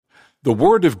The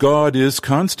Word of God is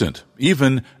constant,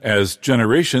 even as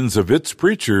generations of its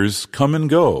preachers come and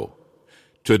go.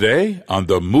 Today, on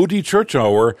the Moody Church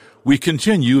Hour, we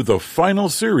continue the final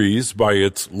series by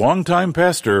its longtime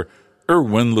pastor,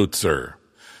 Erwin Lutzer.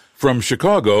 From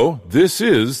Chicago, this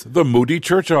is the Moody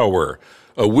Church Hour,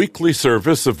 a weekly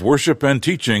service of worship and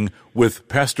teaching with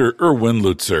Pastor Erwin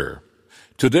Lutzer.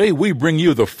 Today, we bring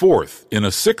you the fourth in a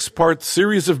 6-part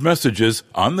series of messages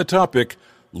on the topic,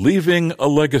 Leaving a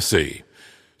Legacy.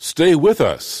 Stay with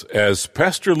us as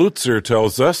Pastor Lutzer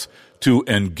tells us to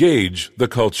engage the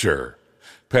culture.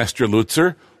 Pastor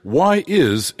Lutzer, why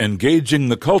is engaging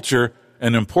the culture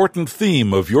an important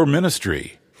theme of your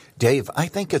ministry? Dave, I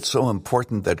think it's so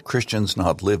important that Christians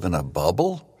not live in a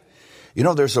bubble. You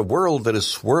know, there's a world that is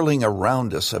swirling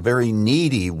around us, a very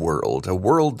needy world, a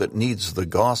world that needs the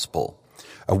gospel.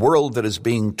 A world that is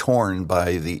being torn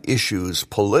by the issues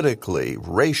politically,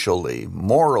 racially,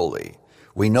 morally.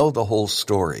 We know the whole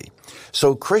story.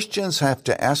 So Christians have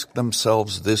to ask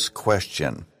themselves this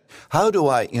question. How do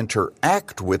I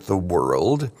interact with the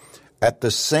world at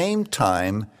the same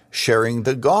time sharing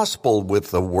the gospel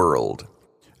with the world?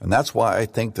 And that's why I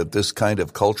think that this kind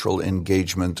of cultural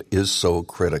engagement is so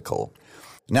critical.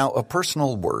 Now, a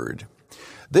personal word.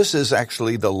 This is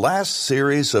actually the last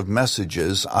series of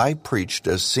messages I preached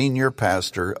as senior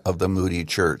pastor of the Moody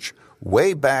Church,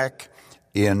 way back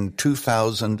in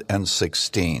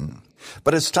 2016.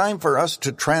 But it's time for us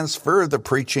to transfer the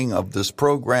preaching of this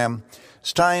program.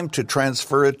 It's time to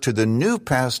transfer it to the new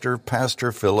pastor,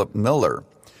 Pastor Philip Miller.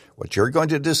 What you're going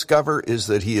to discover is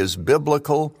that he is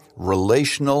biblical,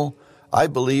 relational. I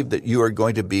believe that you are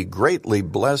going to be greatly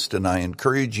blessed, and I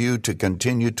encourage you to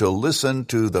continue to listen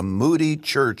to the Moody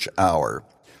Church Hour.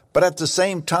 But at the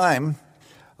same time,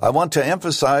 I want to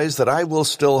emphasize that I will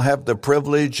still have the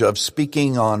privilege of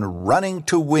speaking on Running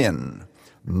to Win,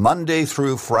 Monday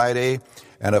through Friday.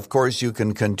 And of course, you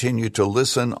can continue to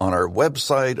listen on our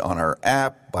website, on our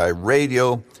app, by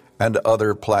radio, and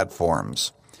other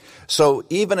platforms. So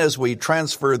even as we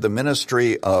transfer the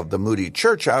ministry of the Moody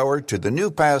Church Hour to the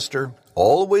new pastor,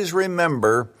 always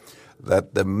remember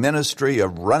that the ministry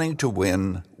of Running to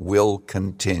Win will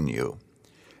continue.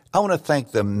 I want to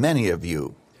thank the many of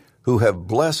you who have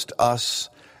blessed us,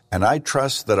 and I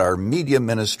trust that our media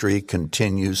ministry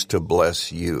continues to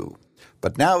bless you.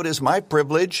 But now it is my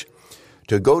privilege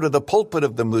to go to the pulpit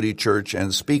of the Moody Church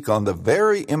and speak on the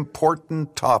very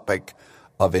important topic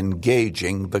of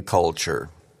engaging the culture.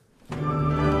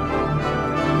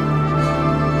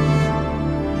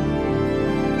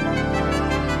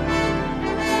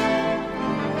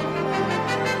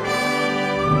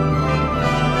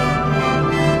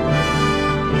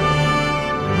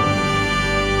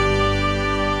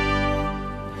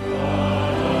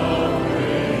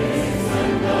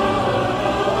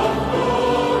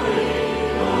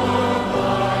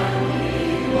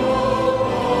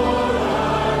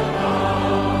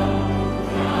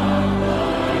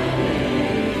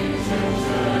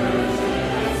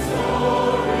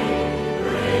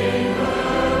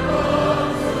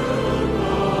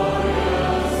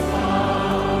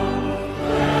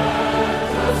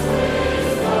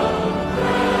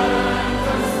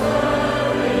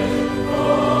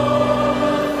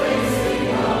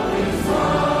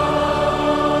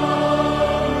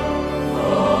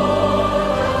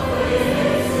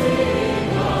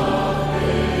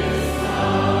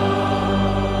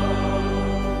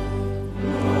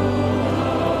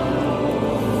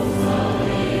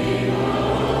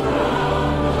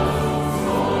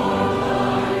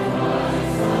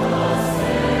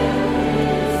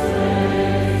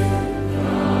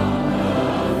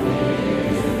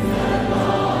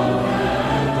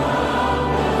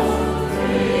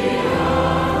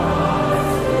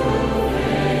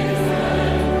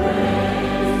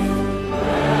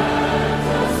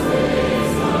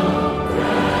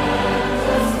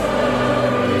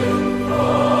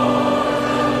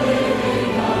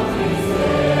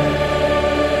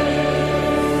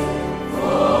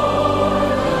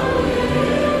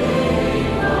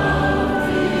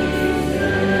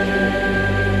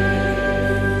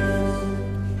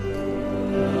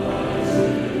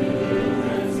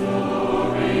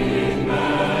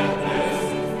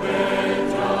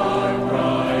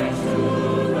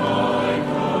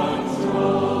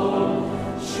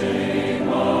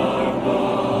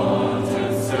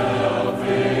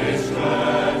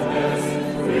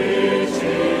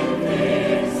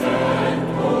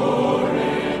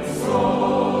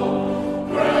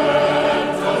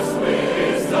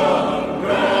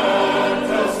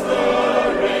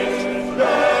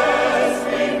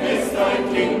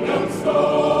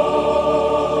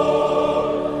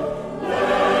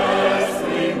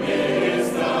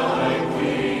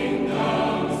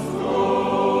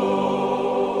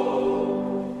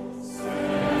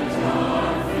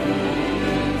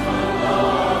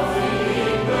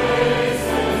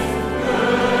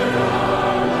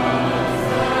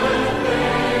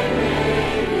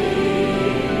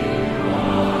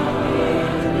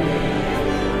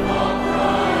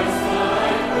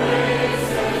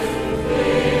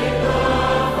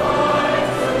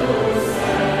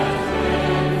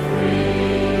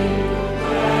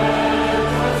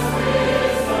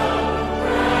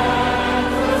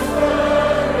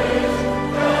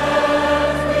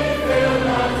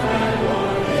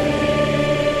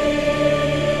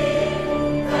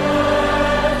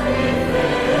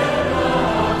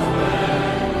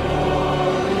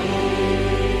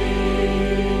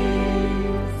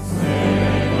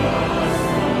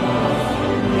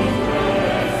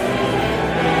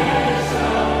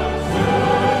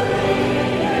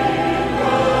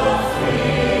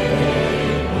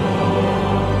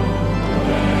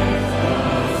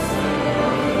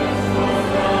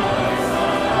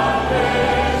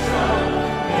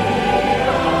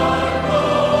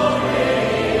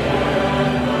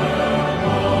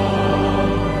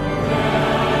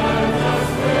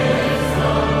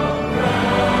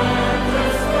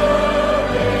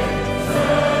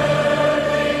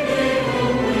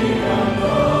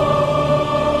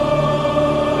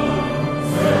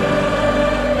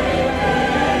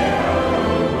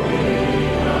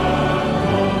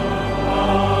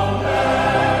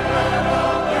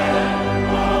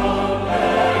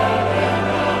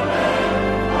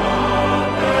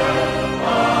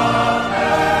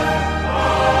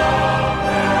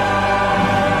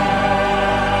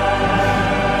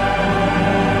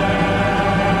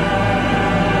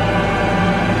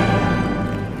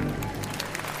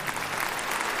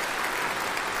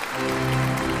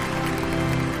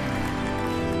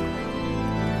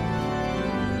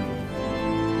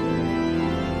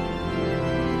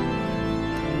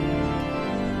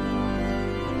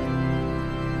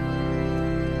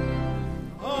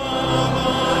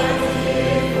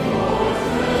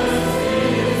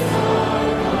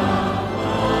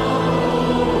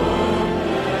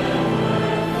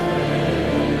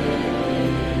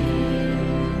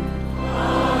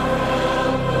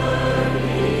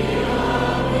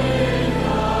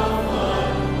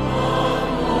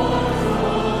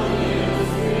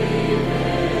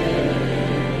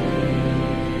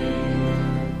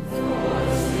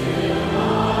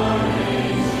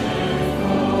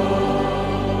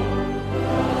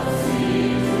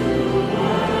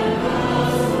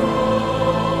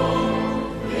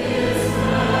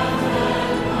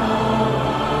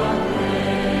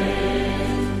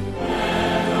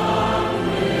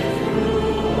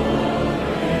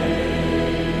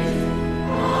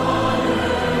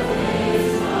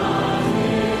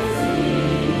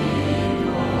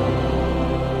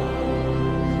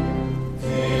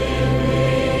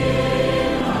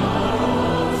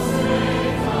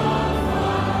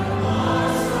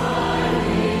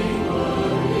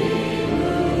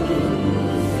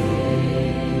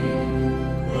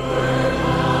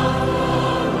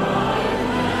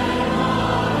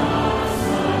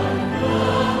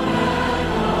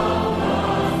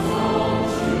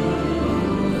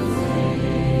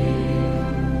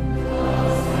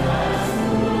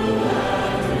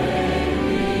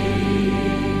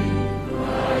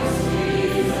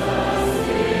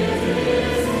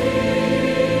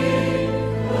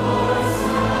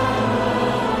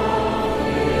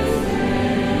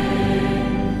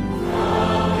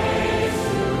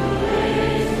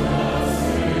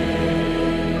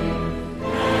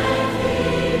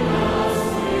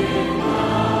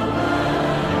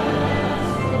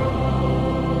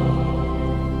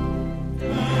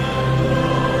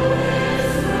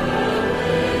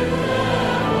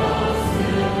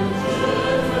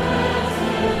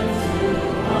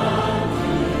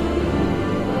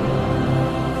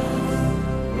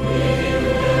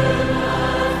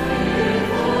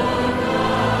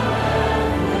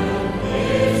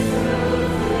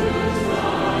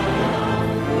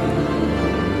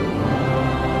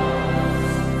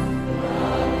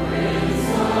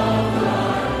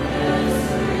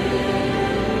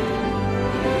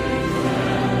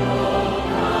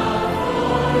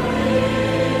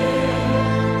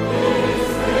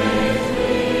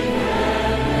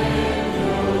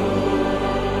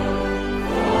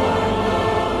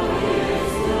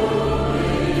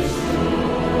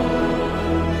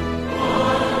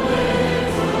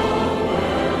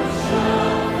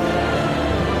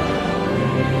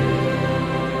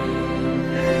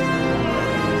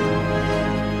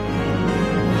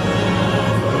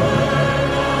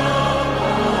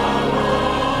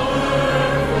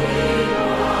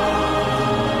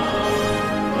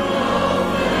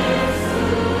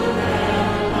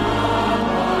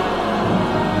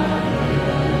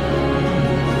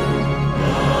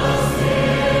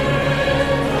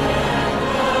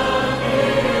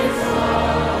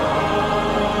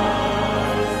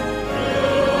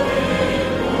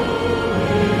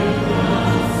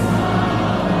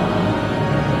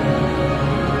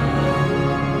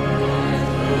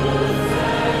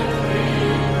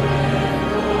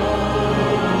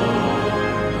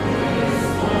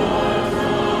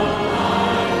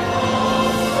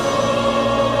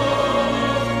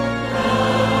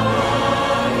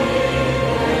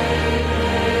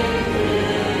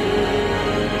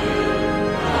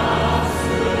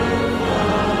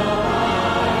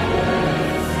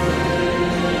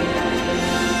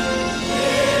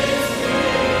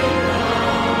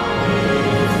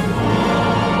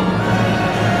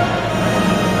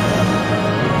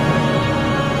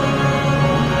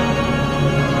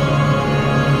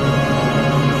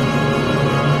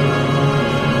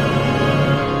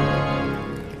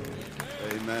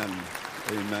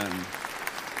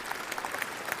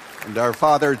 And our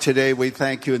Father, today we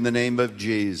thank you in the name of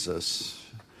Jesus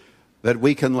that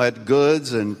we can let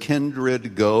goods and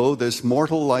kindred go, this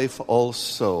mortal life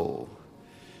also,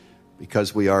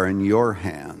 because we are in your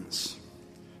hands.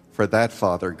 For that,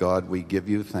 Father God, we give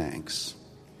you thanks.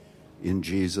 In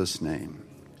Jesus' name,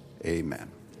 amen.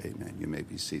 Amen. You may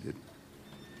be seated.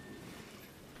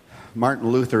 Martin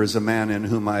Luther is a man in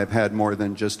whom I have had more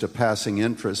than just a passing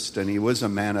interest, and he was a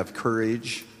man of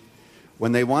courage.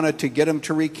 When they wanted to get him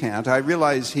to recant, I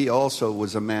realize he also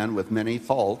was a man with many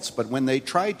faults, but when they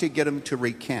tried to get him to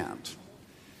recant,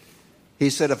 he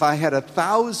said, if I had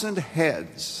 1,000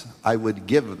 heads, I would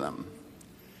give them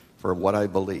for what I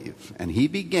believe. And he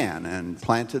began and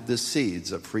planted the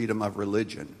seeds of freedom of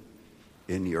religion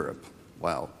in Europe.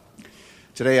 Wow.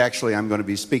 Today, actually, I'm going to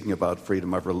be speaking about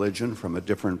freedom of religion from a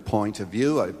different point of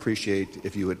view. I appreciate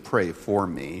if you would pray for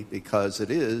me, because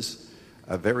it is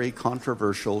a very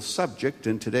controversial subject,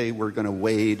 and today we're going to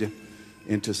wade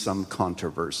into some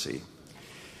controversy.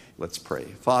 Let's pray.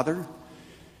 Father,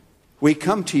 we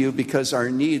come to you because our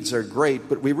needs are great,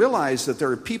 but we realize that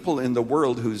there are people in the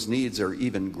world whose needs are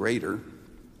even greater.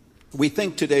 We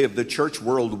think today of the church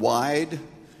worldwide.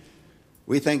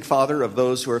 We think, Father, of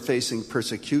those who are facing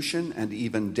persecution and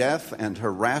even death and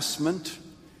harassment.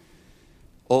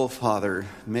 Oh, Father,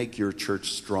 make your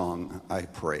church strong, I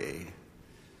pray.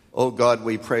 Oh, God,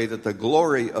 we pray that the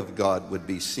glory of God would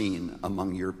be seen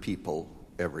among your people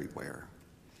everywhere.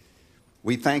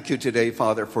 We thank you today,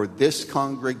 Father, for this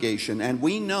congregation, and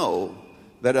we know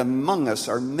that among us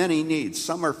are many needs.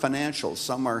 Some are financial,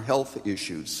 some are health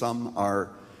issues, some are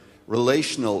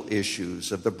relational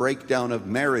issues of the breakdown of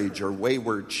marriage or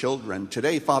wayward children.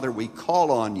 Today, Father, we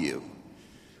call on you.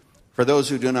 For those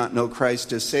who do not know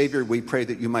Christ as Savior, we pray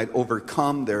that you might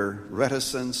overcome their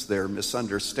reticence, their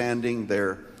misunderstanding,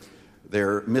 their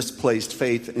misplaced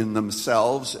faith in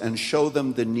themselves, and show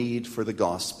them the need for the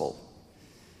gospel.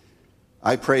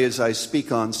 I pray as I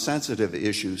speak on sensitive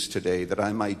issues today that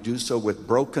I might do so with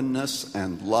brokenness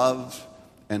and love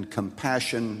and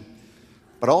compassion,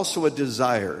 but also a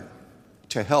desire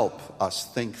to help us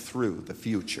think through the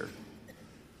future.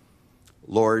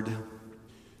 Lord,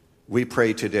 we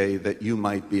pray today that you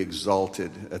might be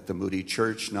exalted at the Moody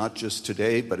Church, not just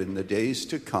today, but in the days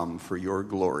to come, for your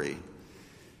glory.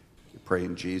 We pray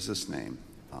in Jesus' name.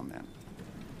 Amen.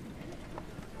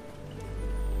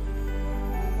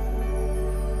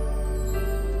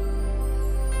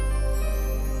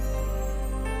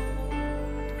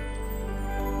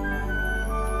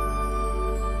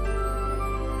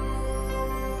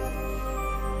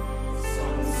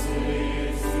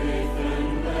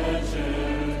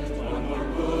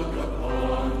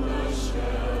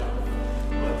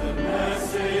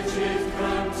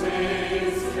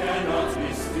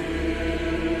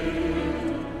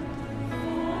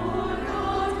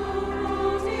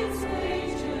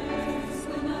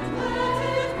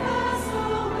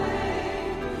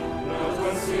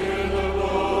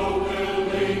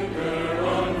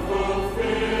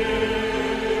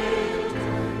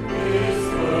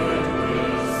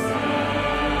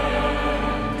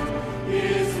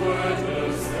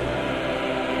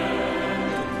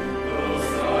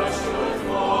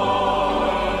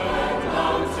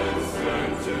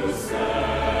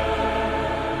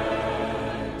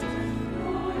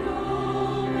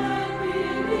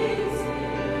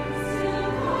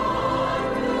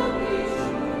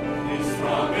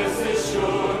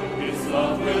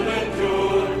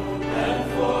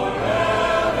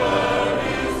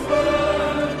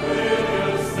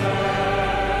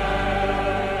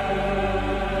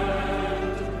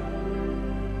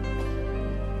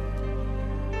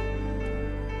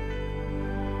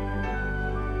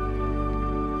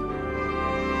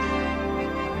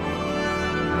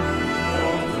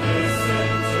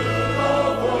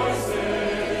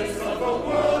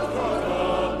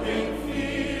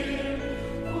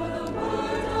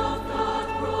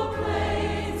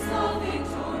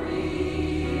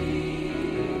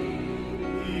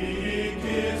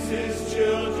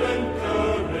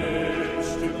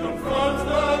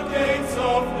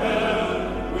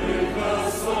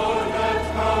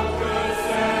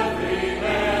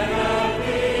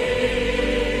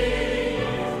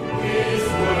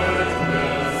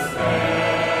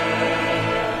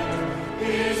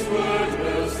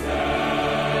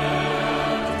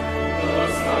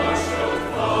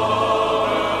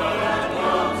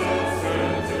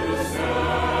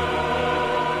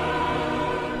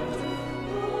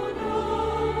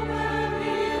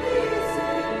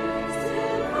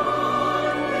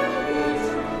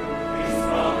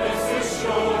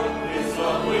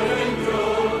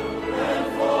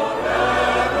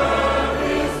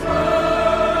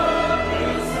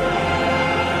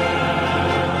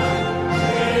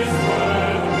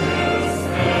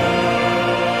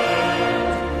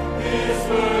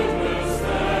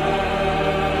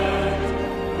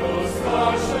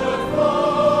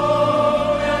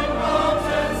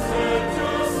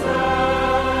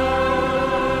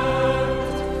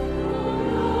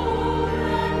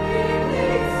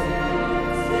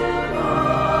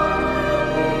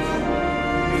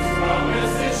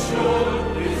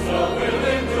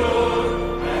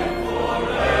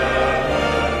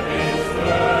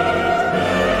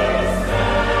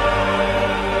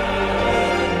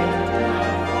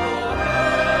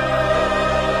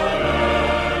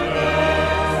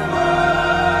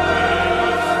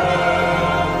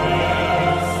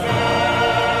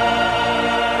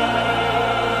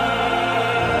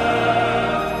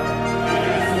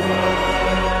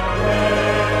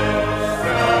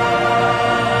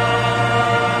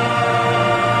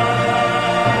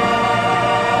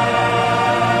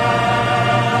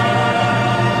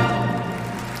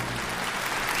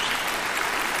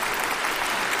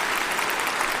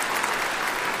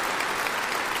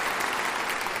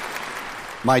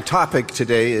 My topic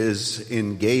today is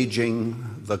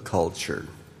engaging the culture.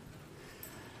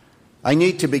 I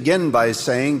need to begin by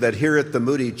saying that here at the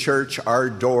Moody Church, our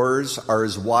doors are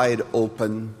as wide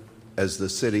open as the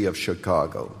city of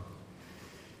Chicago.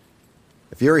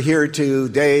 If you're here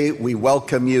today, we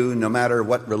welcome you no matter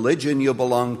what religion you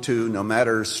belong to, no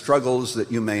matter struggles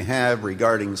that you may have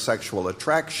regarding sexual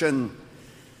attraction.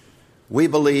 We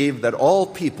believe that all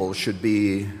people should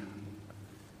be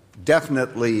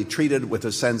definitely treated with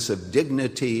a sense of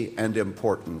dignity and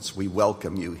importance. We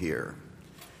welcome you here.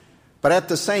 But at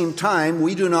the same time,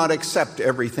 we do not accept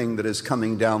everything that is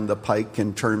coming down the pike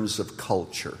in terms of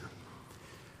culture.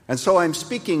 And so I'm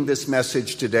speaking this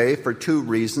message today for two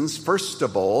reasons. First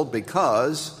of all,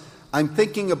 because I'm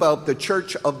thinking about the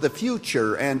church of the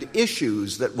future and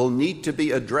issues that will need to be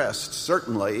addressed,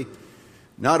 certainly,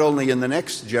 not only in the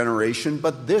next generation,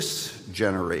 but this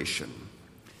generation.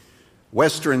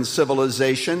 Western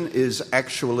civilization is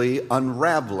actually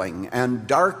unraveling, and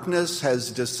darkness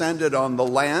has descended on the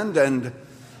land, and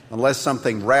unless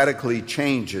something radically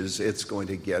changes, it's going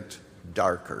to get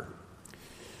darker.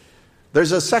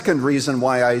 There's a second reason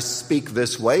why I speak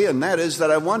this way, and that is that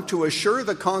I want to assure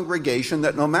the congregation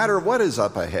that no matter what is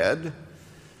up ahead,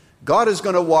 God is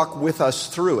going to walk with us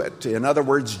through it. In other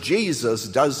words, Jesus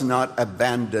does not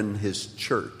abandon his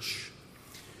church.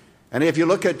 And if you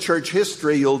look at church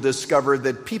history, you'll discover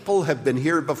that people have been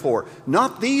here before.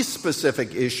 Not these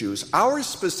specific issues. Our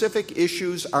specific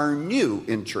issues are new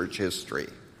in church history.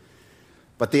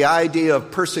 But the idea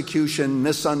of persecution,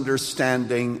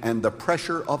 misunderstanding, and the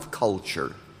pressure of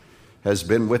culture has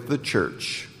been with the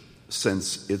church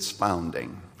since its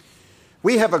founding.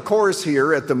 We have a course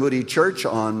here at the Moody Church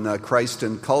on Christ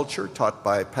and culture taught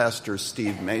by Pastor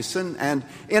Steve Mason. And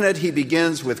in it, he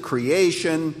begins with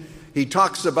creation. He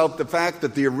talks about the fact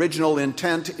that the original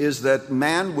intent is that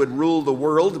man would rule the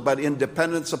world, but in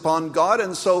dependence upon God.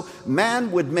 And so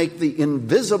man would make the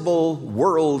invisible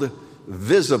world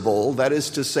visible, that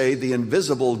is to say, the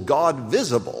invisible God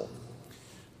visible,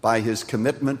 by his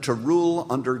commitment to rule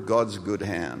under God's good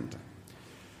hand.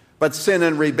 But sin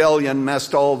and rebellion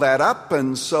messed all that up,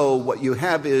 and so what you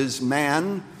have is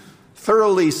man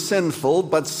thoroughly sinful,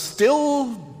 but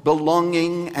still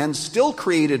belonging and still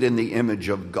created in the image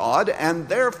of God, and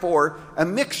therefore a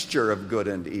mixture of good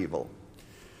and evil.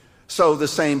 So the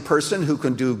same person who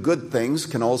can do good things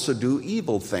can also do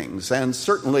evil things. And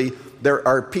certainly there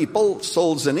are people,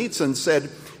 Solzhenitsyn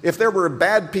said, if there were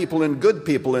bad people and good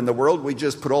people in the world, we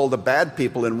just put all the bad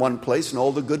people in one place and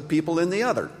all the good people in the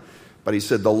other. But he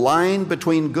said the line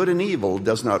between good and evil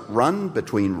does not run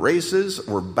between races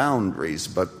or boundaries,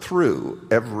 but through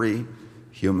every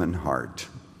human heart.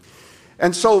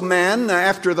 And so man,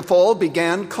 after the fall,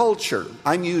 began culture.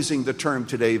 I'm using the term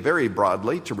today very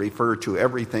broadly to refer to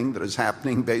everything that is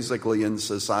happening basically in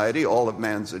society, all of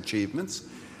man's achievements.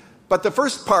 But the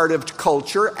first part of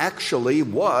culture actually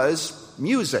was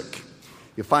music.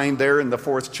 You find there in the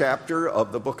 4th chapter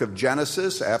of the book of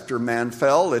Genesis, after man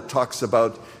fell, it talks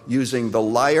about using the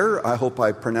lyre, I hope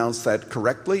I pronounced that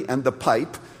correctly, and the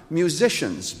pipe.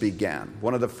 Musicians began.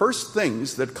 One of the first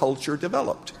things that culture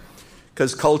developed.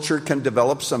 Because culture can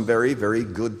develop some very, very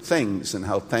good things, and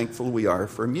how thankful we are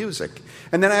for music.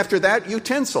 And then after that,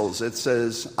 utensils. It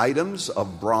says items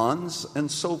of bronze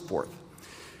and so forth.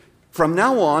 From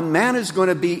now on, man is going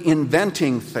to be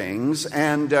inventing things,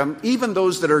 and even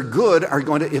those that are good are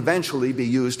going to eventually be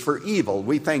used for evil.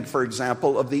 We think, for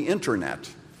example, of the internet.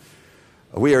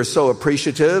 We are so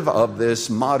appreciative of this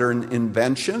modern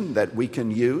invention that we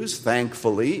can use,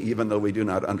 thankfully, even though we do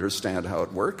not understand how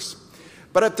it works.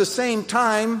 But at the same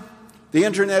time, the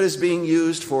internet is being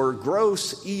used for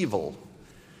gross evil,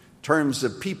 in terms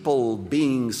of people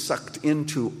being sucked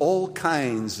into all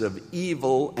kinds of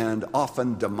evil and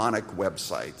often demonic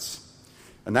websites.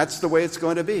 And that's the way it's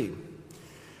going to be.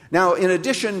 Now, in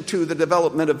addition to the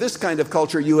development of this kind of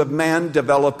culture, you have man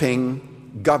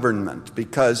developing government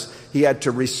because he had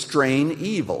to restrain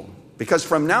evil. Because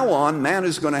from now on, man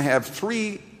is going to have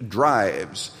 3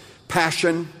 drives: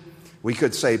 passion, we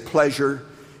could say pleasure,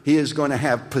 he is going to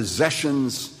have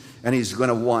possessions, and he's going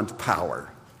to want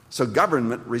power. So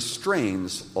government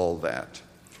restrains all that.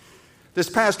 This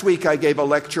past week I gave a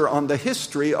lecture on the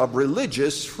history of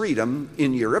religious freedom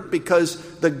in Europe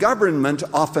because the government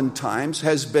oftentimes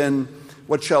has been,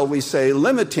 what shall we say,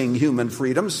 limiting human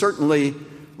freedom, certainly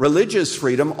religious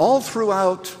freedom, all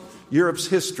throughout Europe's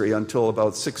history until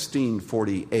about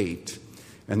 1648.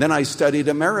 And then I studied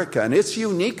America and its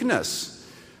uniqueness.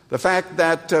 The fact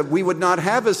that we would not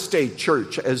have a state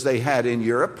church as they had in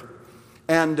Europe.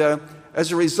 And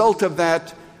as a result of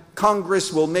that,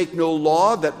 Congress will make no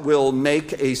law that will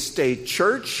make a state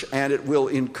church, and it will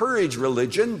encourage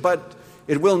religion, but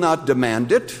it will not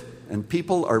demand it, and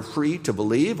people are free to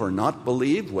believe or not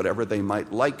believe, whatever they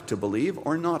might like to believe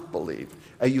or not believe.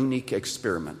 A unique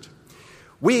experiment.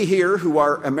 We here, who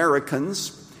are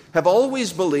Americans, have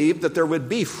always believed that there would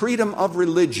be freedom of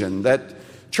religion, that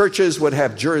churches would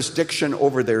have jurisdiction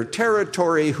over their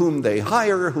territory, whom they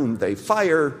hire, whom they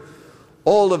fire.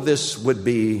 All of this would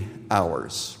be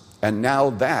ours. And now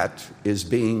that is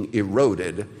being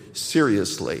eroded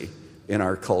seriously in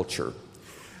our culture.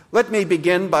 Let me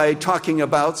begin by talking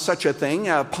about such a thing.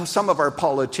 Some of our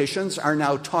politicians are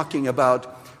now talking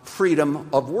about freedom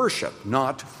of worship,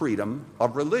 not freedom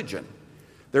of religion.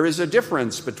 There is a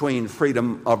difference between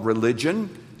freedom of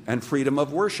religion and freedom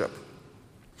of worship.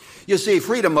 You see,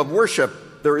 freedom of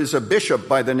worship, there is a bishop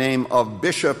by the name of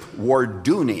Bishop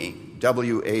Warduni,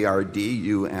 W-A-R-D-U-N-I,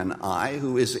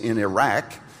 who is in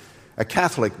Iraq, a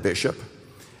Catholic bishop.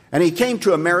 And he came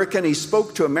to America and he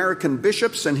spoke to American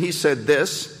bishops, and he said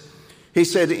this. He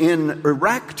said, in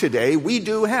Iraq today, we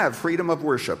do have freedom of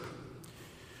worship.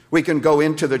 We can go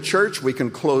into the church, we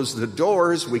can close the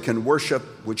doors, we can worship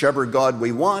whichever God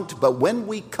we want, but when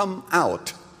we come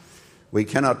out, we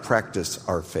cannot practice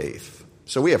our faith.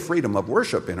 So we have freedom of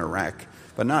worship in Iraq,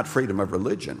 but not freedom of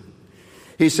religion.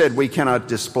 He said we cannot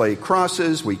display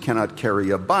crosses, we cannot carry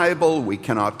a Bible, we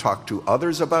cannot talk to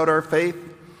others about our faith.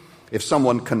 If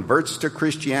someone converts to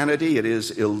Christianity, it is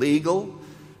illegal,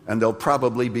 and they'll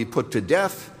probably be put to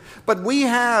death. But we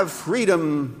have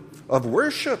freedom of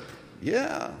worship.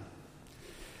 Yeah.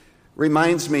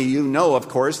 Reminds me, you know, of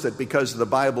course, that because of the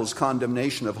Bible's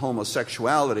condemnation of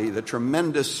homosexuality, the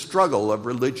tremendous struggle of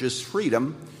religious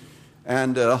freedom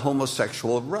and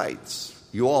homosexual rights.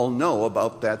 You all know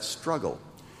about that struggle.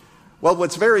 Well,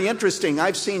 what's very interesting,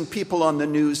 I've seen people on the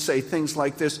news say things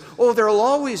like this, oh, there'll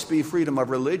always be freedom of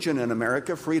religion in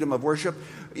America, freedom of worship.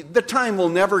 The time will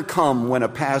never come when a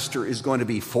pastor is going to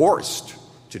be forced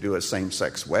to do a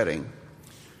same-sex wedding.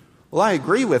 Well, I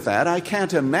agree with that. I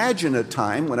can't imagine a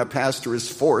time when a pastor is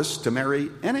forced to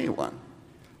marry anyone.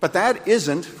 But that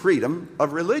isn't freedom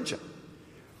of religion.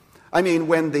 I mean,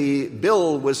 when the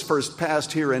bill was first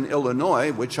passed here in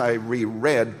Illinois, which I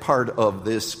reread part of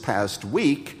this past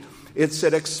week, it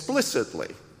said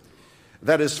explicitly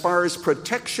that as far as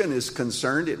protection is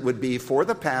concerned, it would be for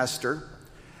the pastor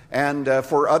and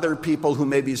for other people who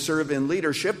maybe serve in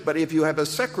leadership. But if you have a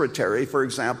secretary, for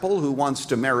example, who wants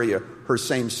to marry her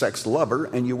same-sex lover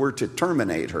and you were to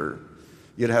terminate her,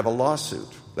 you'd have a lawsuit.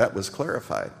 That was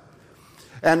clarified.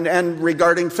 And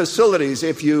regarding facilities,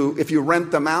 if you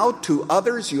rent them out to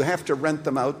others, you have to rent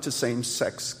them out to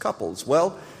same-sex couples.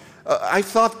 Well, I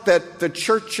thought that the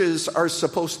churches are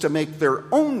supposed to make their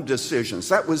own decisions.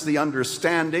 That was the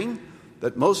understanding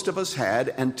that most of us had,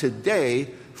 and today,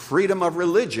 freedom of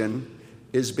religion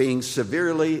is being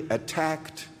severely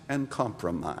attacked and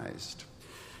compromised.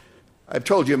 I've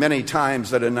told you many times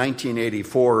that in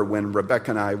 1984, when Rebecca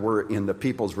and I were in the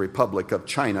People's Republic of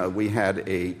China, we had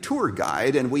a tour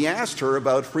guide, and we asked her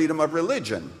about freedom of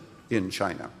religion in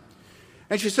China.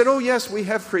 And she said, oh, yes, we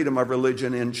have freedom of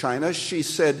religion in China. She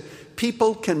said,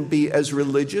 people can be as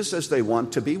religious as they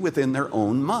want to be within their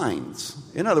own minds.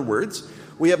 In other words,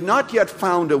 we have not yet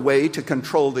found a way to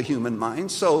control the human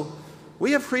mind, so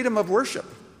we have freedom of worship.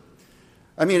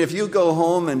 I mean, if you go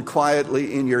home and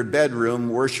quietly in your bedroom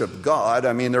worship God,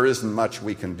 I mean, there isn't much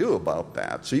we can do about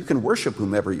that. So you can worship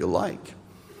whomever you like,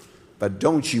 but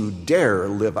don't you dare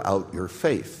live out your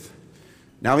faith.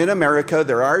 Now, in America,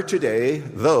 there are today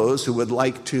those who would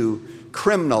like to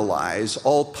criminalize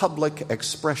all public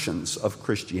expressions of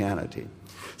Christianity.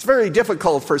 It's very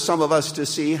difficult for some of us to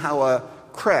see how a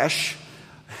creche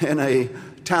in a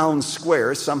town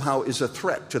square somehow is a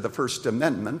threat to the First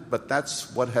Amendment, but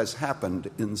that's what has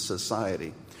happened in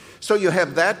society. So you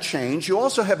have that change. You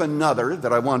also have another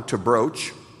that I want to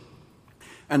broach.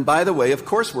 And by the way, of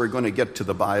course, we're going to get to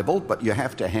the Bible, but you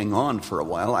have to hang on for a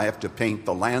while. I have to paint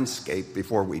the landscape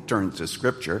before we turn to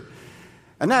Scripture.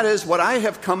 And that is what I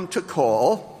have come to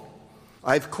call,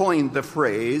 I've coined the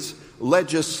phrase,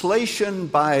 legislation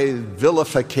by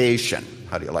vilification.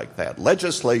 How do you like that?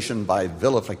 Legislation by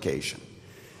vilification.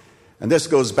 And this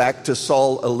goes back to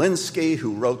Saul Alinsky,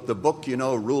 who wrote the book, you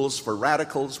know, Rules for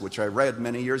Radicals, which I read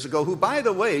many years ago, who, by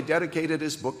the way, dedicated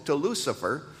his book to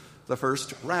Lucifer, the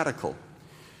first radical.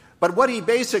 But what he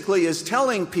basically is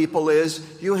telling people is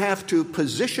you have to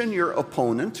position your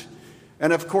opponent,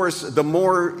 and of course, the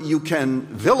more you can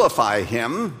vilify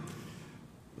him,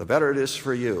 the better it is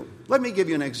for you. Let me give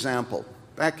you an example.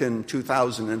 Back in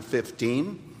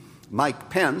 2015,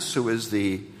 Mike Pence, who is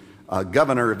the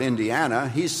governor of Indiana,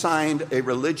 he signed a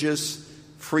religious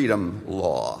freedom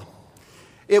law.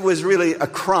 It was really a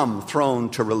crumb thrown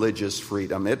to religious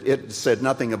freedom. It said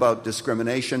nothing about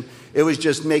discrimination. It was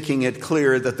just making it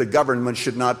clear that the government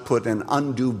should not put an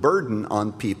undue burden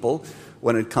on people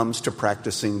when it comes to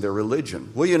practicing their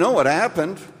religion. Well, you know what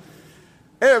happened?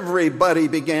 Everybody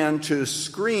began to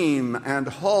scream and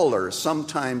holler,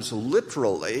 sometimes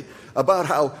literally, about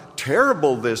how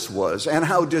terrible this was and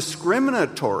how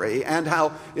discriminatory and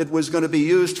how it was going to be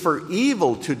used for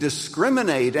evil to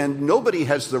discriminate, and nobody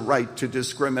has the right to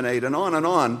discriminate, and on and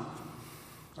on.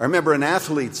 I remember an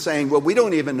athlete saying, well, we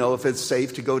don't even know if it's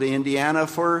safe to go to Indiana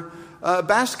for a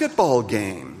basketball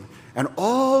game. And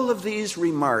all of these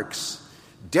remarks,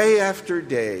 day after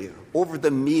day, over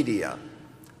the media,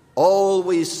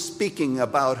 always speaking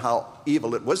about how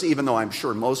evil it was, even though I'm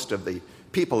sure most of the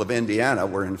people of Indiana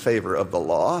were in favor of the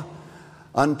law,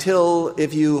 until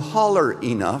if you holler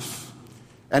enough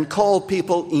and call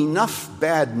people enough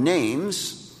bad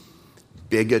names,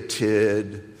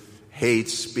 bigoted, hate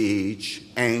speech,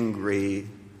 angry,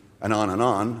 and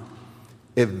on,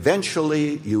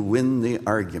 eventually you win the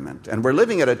argument. And we're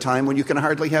living at a time when you can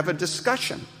hardly have a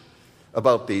discussion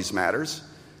about these matters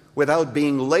without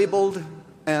being labeled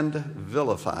and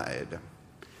vilified.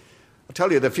 I'll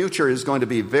tell you, the future is going to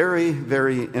be very,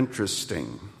 very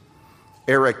interesting.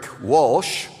 Eric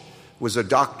Walsh was a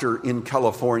doctor in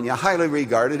California, highly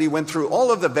regarded. He went through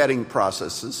all of the vetting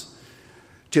processes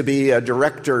to be a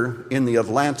director in the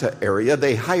Atlanta area.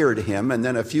 They hired him, and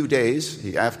then a few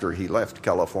days after he left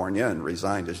California and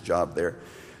resigned his job there,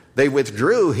 they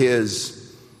withdrew his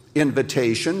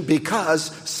invitation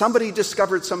because somebody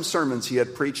discovered some sermons he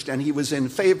had preached, and he was in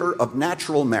favor of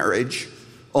natural marriage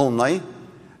only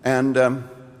and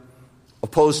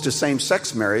opposed to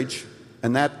same-sex marriage,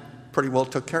 and that pretty well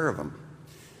took care of him.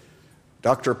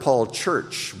 Dr. Paul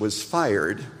Church was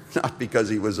fired, not because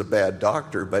he was a bad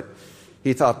doctor, but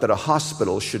he thought that a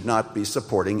hospital should not be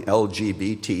supporting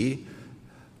LGBT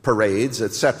parades,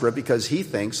 etc., because he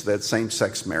thinks that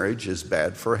same-sex marriage is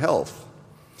bad for health.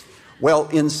 Well,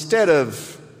 instead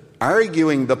of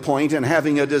arguing the point and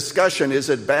having a discussion, is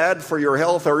it bad for your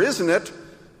health or isn't it?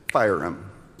 Fire him.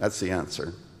 That's the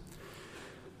answer.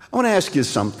 I want to ask you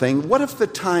something. What if the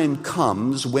time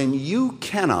comes when you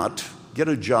cannot get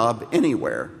a job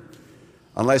anywhere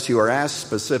unless you are asked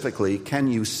specifically, can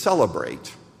you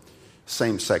celebrate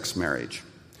same-sex marriage?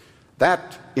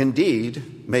 That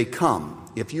indeed may come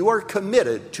if you are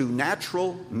committed to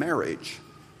natural marriage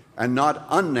and not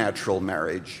unnatural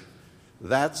marriage.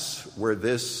 That's where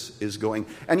this is going.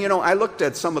 And I looked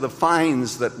at some of the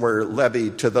fines that were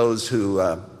levied to those who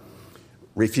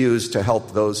refused to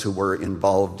help those who were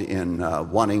involved in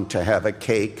wanting to have a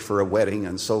cake for a wedding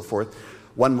and so forth.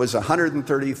 One was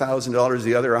 $130,000,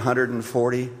 the other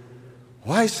 $140,000.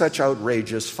 Why such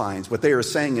outrageous fines? What they are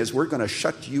saying is, we're going to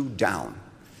shut you down.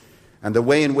 And the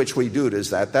way in which we do it is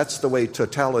that's the way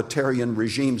totalitarian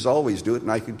regimes always do it.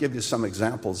 And I could give you some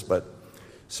examples, but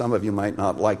some of you might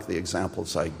not like the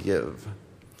examples I give.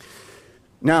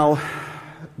 Now,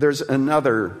 there's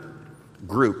another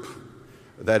group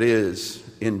that is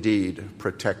indeed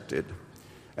protected.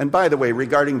 And by the way,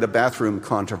 regarding the bathroom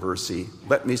controversy,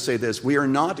 let me say this. We are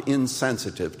not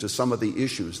insensitive to some of the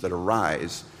issues that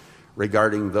arise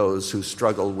regarding those who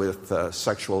struggle with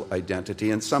sexual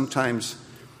identity. And sometimes,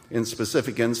 in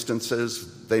specific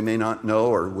instances, they may not know,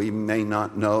 or we may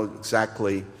not know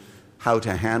exactly how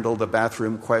to handle the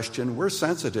bathroom question. We're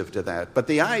sensitive to that. But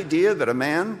the idea that a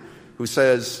man who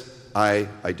says, I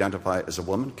identify as a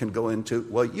woman, can go into,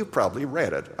 well, you probably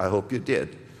read it. I hope you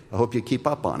did. I hope you keep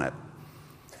up on it.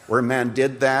 Where a man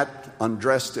did that,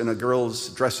 undressed in a girl's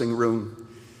dressing room,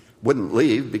 wouldn't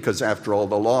leave because, after all,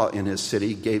 the law in his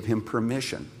city gave him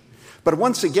permission. But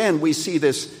once again, we see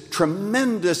this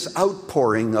tremendous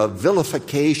outpouring of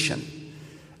vilification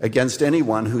against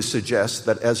anyone who suggests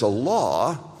that as a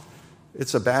law,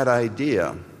 it's a bad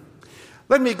idea.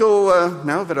 Let me go,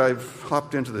 now that I've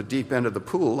hopped into the deep end of the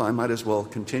pool, I might as well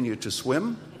continue to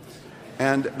swim.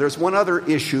 And there's one other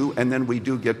issue, and then we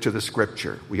do get to the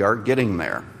scripture. We are getting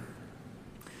there.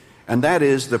 And that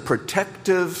is the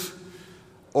protective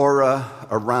aura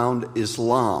around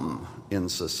Islam in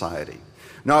society.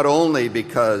 Not only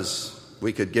because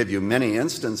we could give you many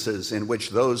instances in which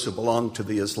those who belong to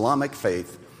the Islamic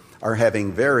faith are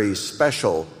having very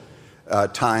special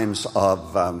times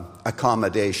of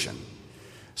accommodation.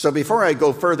 So before I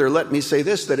go further, let me say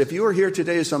this, that if you are here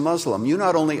today as a Muslim, you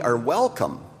not only are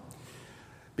welcome,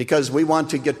 because we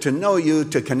want to get to know you,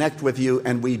 to connect with you,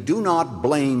 and we do not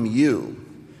blame you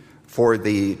for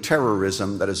the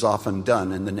terrorism that is often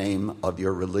done in the name of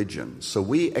your religion. So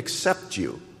we accept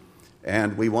you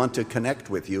and we want to connect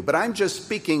with you. But I'm just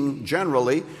speaking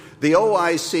generally. The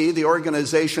OIC, the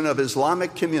Organization of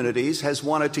Islamic Communities, has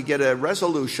wanted to get a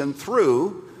resolution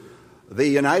through the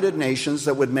United Nations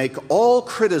that would make all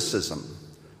criticism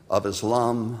of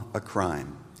Islam a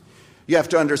crime. You have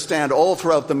to understand, all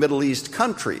throughout the Middle East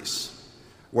countries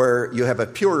where you have a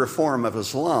purer form of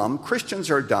Islam, Christians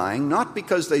are dying not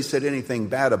because they said anything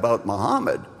bad about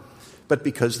Muhammad, but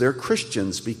because they're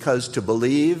Christians, because to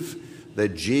believe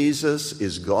that Jesus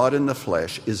is God in the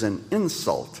flesh is an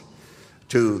insult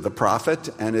to the prophet,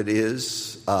 and it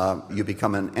is, you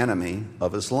become an enemy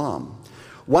of Islam.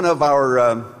 One of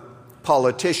our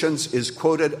politicians is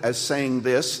quoted as saying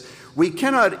this: "We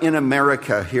cannot in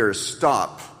America here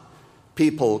stop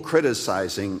people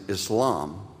criticizing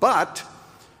Islam, but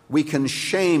we can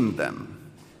shame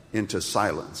them into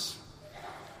silence."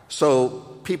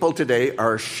 So people today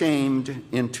are shamed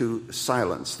into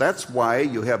silence. That's why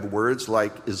you have words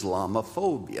like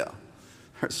Islamophobia.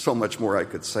 There's so much more I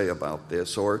could say about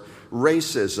this, or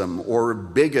racism, or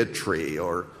bigotry,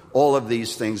 or all of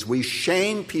these things. We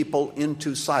shame people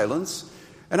into silence,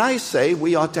 and I say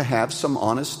we ought to have some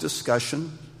honest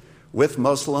discussion with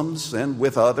Muslims and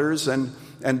with others and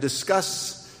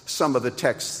discuss some of the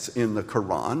texts in the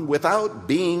Quran without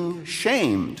being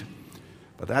shamed.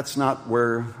 But that's not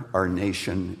where our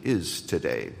nation is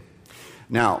today.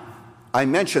 Now, I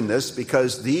mention this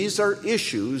because these are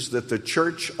issues that the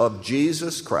Church of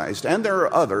Jesus Christ, and there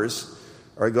are others,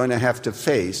 are going to have to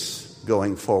face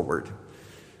going forward.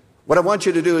 What I want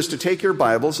you to do is to take your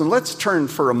Bibles and let's turn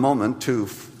for a moment to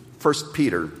 1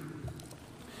 Peter.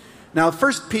 Now,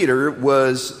 1 Peter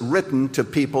was written to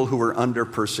people who were under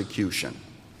persecution.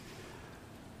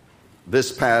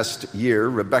 This past year,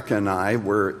 Rebecca and I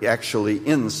were actually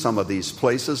in some of these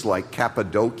places like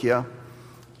Cappadocia,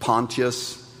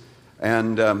 Pontus,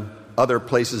 and other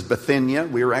places, Bithynia.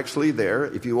 We were actually there.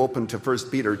 If you open to 1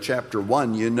 Peter chapter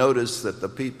 1, you notice that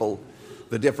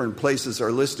the different places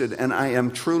are listed, and I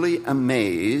am truly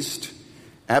amazed,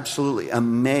 absolutely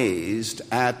amazed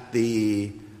at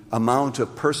the amount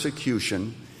of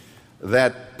persecution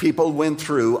that people went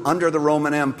through under the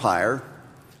Roman Empire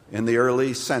in the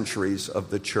early centuries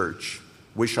of the church.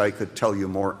 Wish I could tell you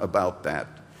more about that.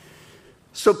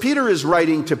 So Peter is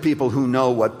writing to people who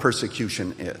know what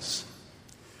persecution is,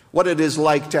 what it is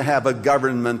like to have a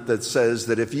government that says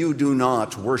that if you do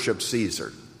not worship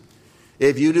Caesar,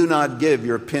 if you do not give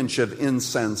your pinch of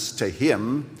incense to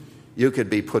him, you could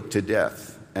be put to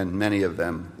death, and many of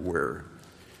them were.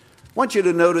 I want you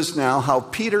to notice now how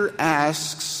Peter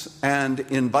asks and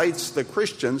invites the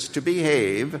Christians to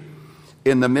behave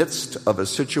in the midst of a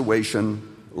situation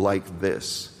like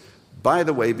this. By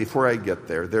the way, before I get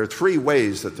there are three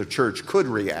ways that the church could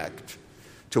react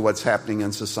to what's happening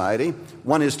in society.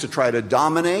 One is to try to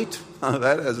dominate.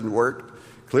 That hasn't worked.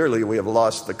 Clearly, we have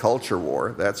lost the culture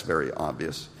war. That's very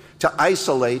obvious. To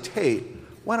isolate, hey,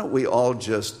 why don't we all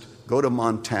just go to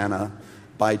Montana,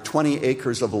 buy 20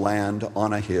 acres of land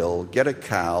on a hill, get a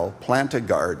cow, plant a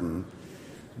garden,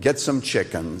 get some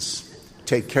chickens,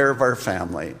 take care of our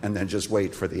family, and then just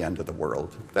wait for the end of the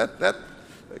world. That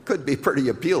could be pretty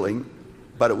appealing,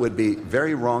 but it would be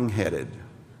very wrong-headed.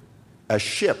 A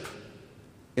ship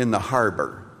in the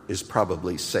harbor is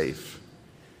probably safe,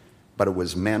 but it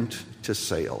was meant to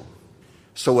sail.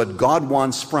 So what God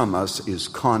wants from us is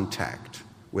contact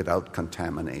without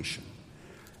contamination.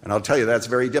 And I'll tell you, that's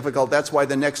very difficult. That's why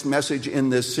the next message in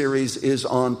this series is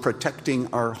on protecting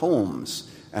our homes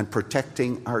and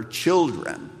protecting our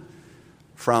children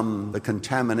from the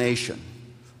contamination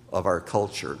of our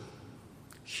culture.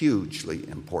 Hugely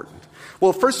important.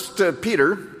 Well, first,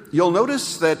 Peter, you'll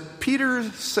notice that Peter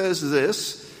says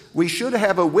this: we should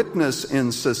have a witness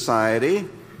in society,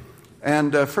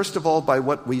 and first of all, by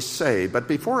what we say. But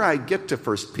before I get to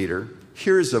 1 Peter,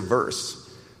 here's a verse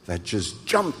that just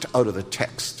jumped out of the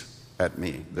text at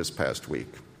me this past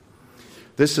week.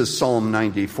 This is Psalm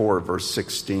 94, verse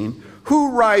 16.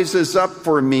 Who rises up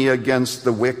for me against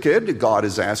the wicked? God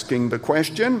is asking the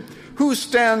question. Who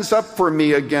stands up for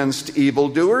me against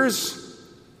evildoers?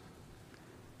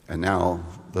 And now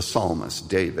the psalmist,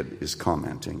 David, is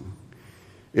commenting.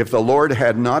 If the Lord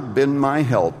had not been my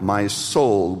help, my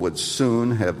soul would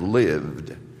soon have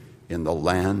lived in the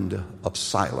land of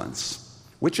silence,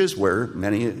 which is where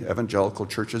many evangelical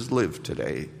churches live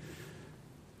today,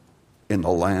 in the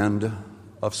land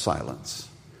of silence.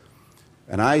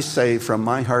 And I say from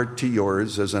my heart to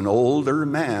yours, as an older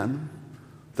man,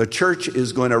 the church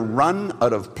is going to run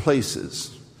out of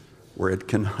places where it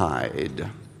can hide.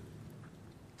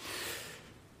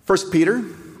 1 Peter,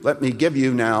 let me give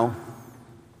you now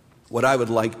what I would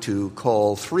like to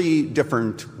call 3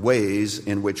 different ways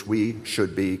in which we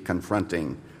should be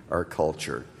confronting our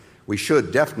culture. We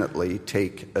should definitely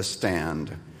take a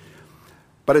stand.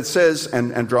 But it says,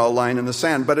 and draw a line in the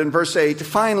sand, but in verse 8,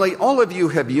 finally, all of you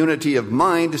have unity of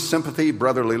mind, sympathy,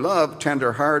 brotherly love,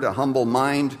 tender heart, a humble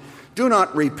mind. Do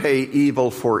not repay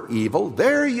evil for evil.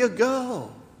 There you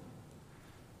go.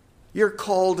 You're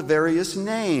called various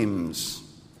names.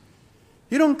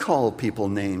 You don't call people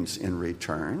names in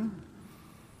return.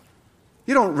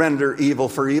 You don't render evil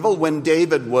for evil. When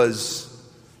David was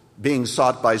being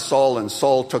sought by Saul, and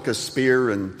Saul took a spear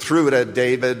and threw it at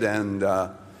David, and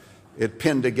it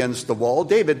pinned against the wall,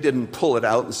 David didn't pull it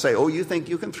out and say, oh, you think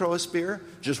you can throw a spear?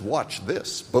 Just watch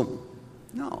this. Boom.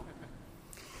 No.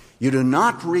 You do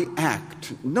not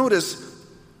react. Notice,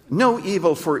 no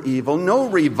evil for evil, no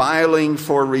reviling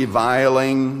for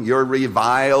reviling. You're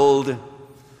reviled.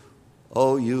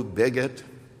 Oh, you bigot.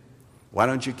 Why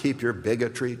don't you keep your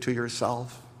bigotry to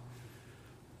yourself?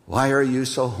 Why are you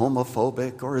so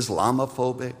homophobic or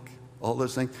Islamophobic? All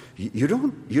those things. You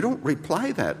don't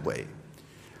reply that way.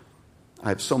 I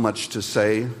have so much to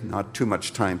say, not too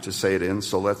much time to say it in,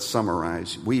 so let's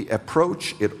summarize. We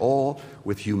approach it all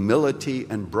with humility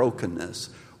and brokenness,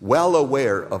 well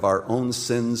aware of our own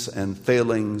sins and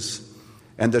failings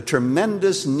and the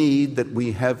tremendous need that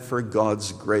we have for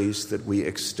God's grace that we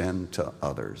extend to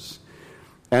others.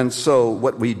 And so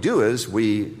what we do is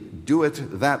we do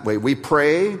it that way. We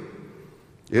pray.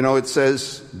 You know, it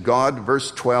says, God,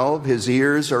 verse 12, his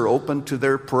ears are open to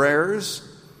their prayers.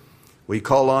 We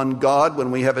call on God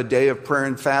when we have a day of prayer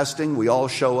and fasting. We all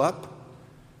show up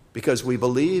because we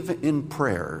believe in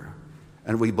prayer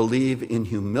and we believe in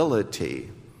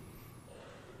humility.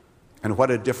 And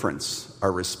what a difference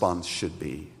our response should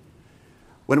be.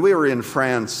 When we were in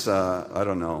France,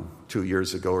 2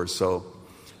 years ago or so,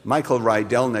 Michael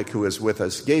Rydelnik, who is with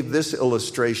us, gave this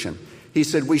illustration. He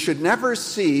said, we should never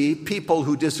see people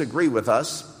who disagree with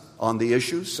us on the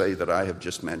issues, say, that I have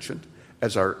just mentioned,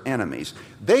 as our enemies.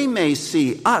 They may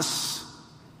see us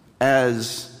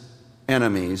as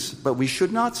enemies, but we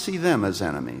should not see them as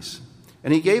enemies.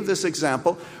 And he gave this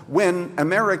example. When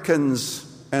Americans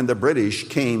and the British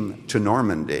came to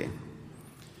Normandy,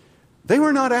 they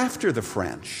were not after the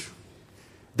French.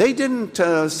 They didn't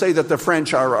say that the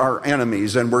French are our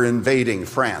enemies and we're invading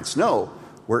France. No,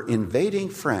 we're invading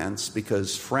France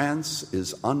because France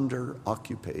is under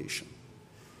occupation.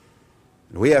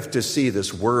 We have to see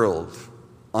this world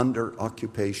under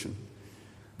occupation.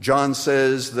 John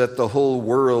says that the whole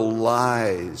world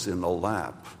lies in the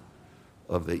lap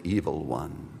of the evil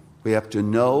one. We have to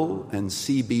know and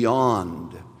see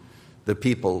beyond the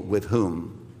people with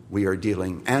whom we are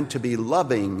dealing, and to be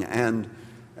loving and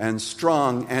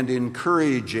strong and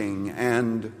encouraging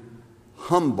and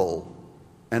humble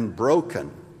and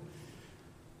broken.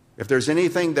 If there's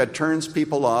anything that turns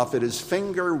people off, it is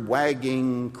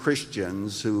finger-wagging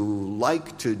Christians who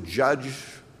like to judge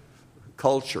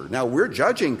culture. Now, we're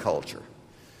judging culture.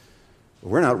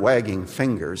 We're not wagging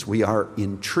fingers. We are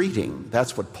entreating.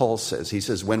 That's what Paul says. He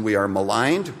says, when we are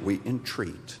maligned, we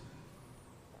entreat.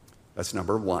 That's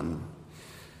number one.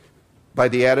 By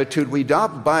the attitude we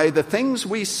adopt, by the things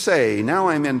we say. Now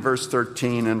I'm in verse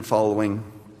 13 and following.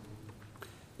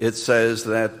 It says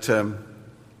that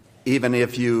even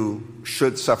if you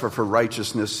should suffer for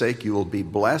righteousness' sake, you will be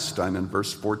blessed. I'm in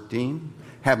verse 14.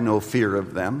 Have no fear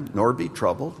of them, nor be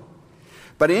troubled.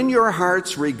 But in your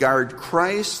hearts regard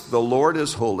Christ, the Lord,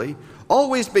 as holy,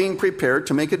 always being prepared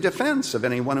to make a defense of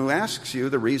anyone who asks you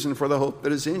the reason for the hope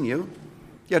that is in you,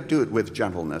 yet do it with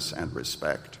gentleness and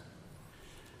respect.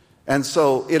 And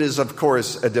so it is, of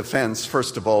course, a defense,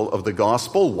 first of all, of the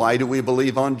gospel. Why do we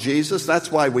believe on Jesus?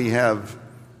 That's why we have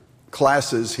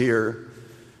classes here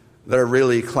that are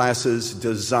really classes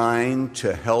designed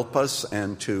to help us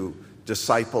and to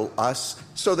disciple us,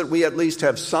 so that we at least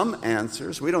have some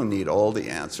answers. We don't need all the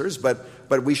answers, but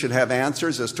we should have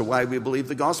answers as to why we believe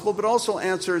the gospel, but also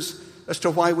answers as to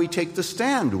why we take the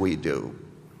stand we do.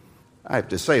 I have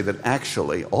to say that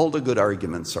actually all the good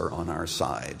arguments are on our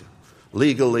side.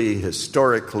 Legally,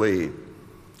 historically,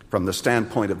 from the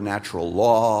standpoint of natural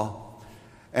law.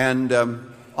 And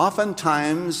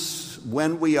oftentimes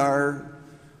when we are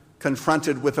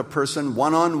confronted with a person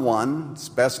one-on-one, it's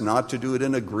best not to do it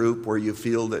in a group where you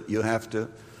feel that you have to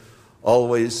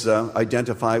always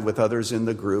identify with others in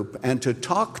the group, and to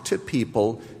talk to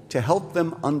people to help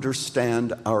them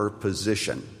understand our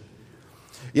position.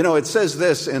 You know, it says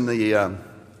this in the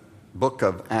book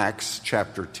of Acts,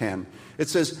 chapter 10. It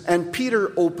says, and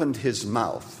Peter opened his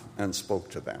mouth and spoke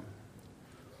to them.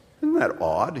 Isn't that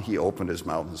odd? He opened his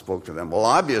mouth and spoke to them. Well,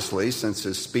 obviously, since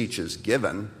his speech is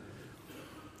given,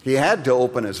 He had to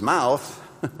open his mouth.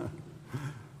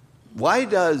 Why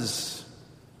does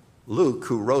Luke,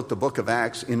 who wrote the book of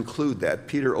Acts, include that?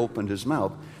 Peter opened his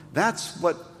mouth. That's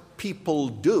what people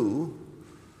do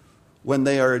when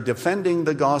they are defending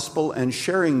the gospel and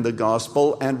sharing the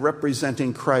gospel and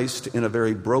representing Christ in a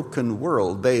very broken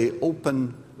world. They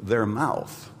open their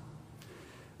mouth.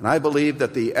 And I believe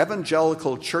that the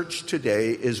evangelical church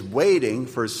today is waiting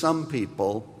for some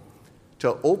people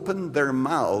to open their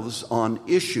mouths on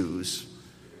issues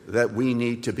that we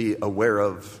need to be aware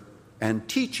of and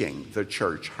teaching the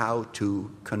church how to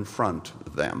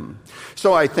confront them.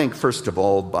 So I think, first of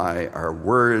all, by our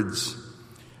words,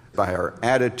 by our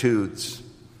attitudes,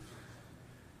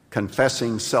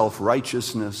 confessing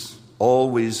self-righteousness,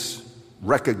 always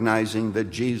recognizing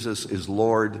that Jesus is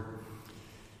Lord.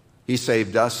 He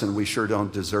saved us and we sure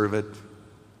don't deserve it.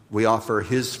 We offer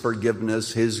His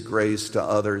forgiveness, His grace to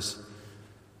others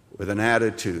with an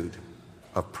attitude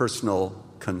of personal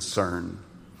concern.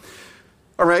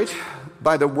 All right,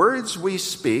 by the words we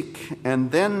speak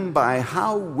and then by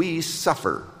how we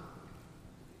suffer.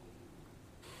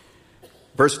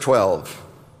 Verse 12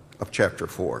 of chapter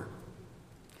 4.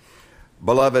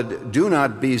 Beloved, do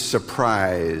not be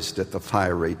surprised at the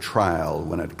fiery trial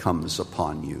when it comes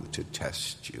upon you to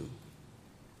test you.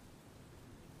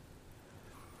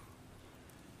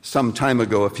 Some time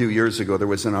ago, a few years ago, there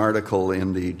was an article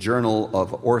in the Journal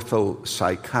of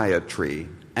Orthopsychiatry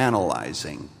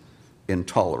analyzing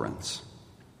intolerance.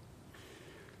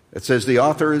 It says the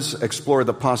authors explore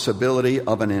the possibility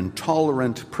of an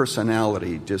intolerant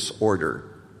personality disorder,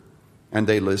 and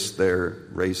they list their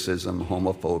racism,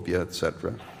 homophobia,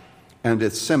 etc., and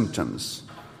its symptoms,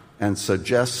 and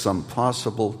suggest some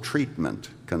possible treatment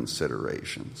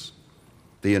considerations.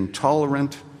 The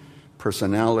intolerant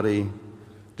personality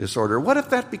disorder. What if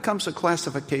that becomes a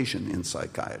classification in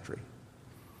psychiatry?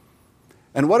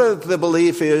 And what if the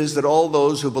belief is that all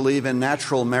those who believe in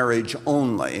natural marriage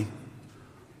only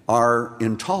are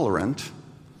intolerant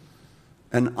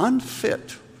and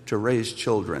unfit to raise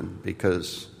children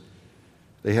because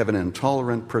they have an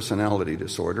intolerant personality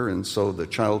disorder, and so the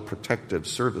Child Protective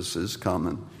Services come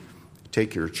and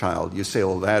take your child. You say,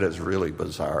 well, that is really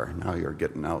bizarre. Now you're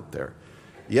getting out there.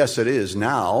 Yes, it is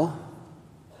now.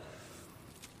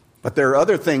 But there are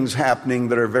other things happening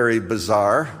that are very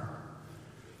bizarre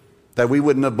that we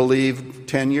wouldn't have believed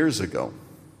 10 years ago.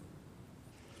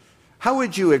 How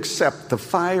would you accept the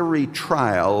fiery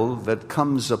trial that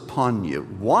comes upon you?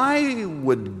 Why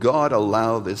would God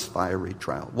allow this fiery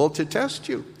trial? Well, to test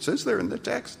you. It says there in the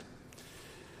text.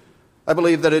 I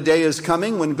believe that a day is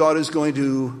coming when God is going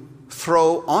to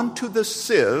throw onto the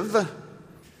sieve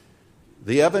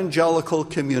the evangelical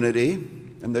community,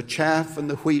 and the chaff and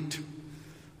the wheat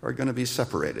are going to be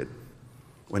separated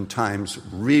when times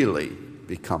really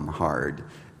become hard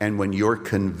and when your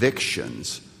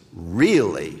convictions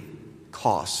really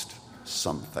cost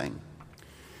something.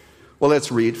 Well,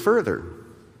 let's read further.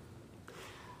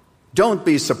 Don't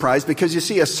be surprised, because you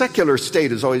see, a secular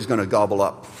state is always going to gobble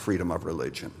up freedom of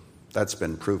religion. That's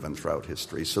been proven throughout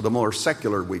history. So the more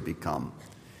secular we become,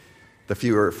 the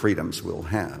fewer freedoms we'll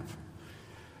have.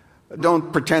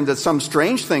 Don't pretend that some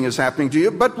strange thing is happening to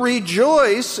you, but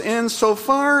rejoice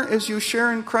insofar as you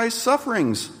share in Christ's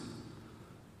sufferings.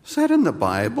 Is that in the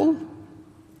Bible?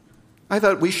 I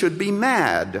thought we should be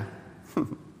mad.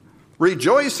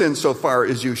 Rejoice insofar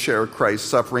as you share Christ's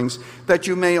sufferings, that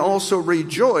you may also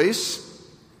rejoice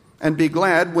and be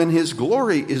glad when His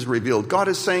glory is revealed. God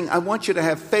is saying, I want you to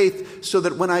have faith so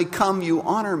that when I come, you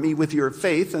honor me with your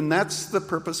faith, and that's the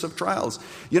purpose of trials.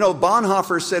 You know,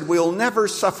 Bonhoeffer said, we'll never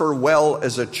suffer well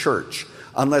as a church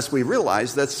unless we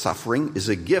realize that suffering is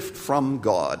a gift from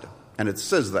God. And it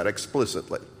says that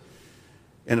explicitly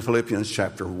in Philippians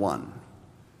chapter 1.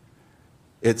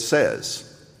 It says,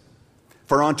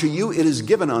 for unto you it is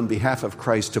given on behalf of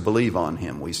Christ to believe on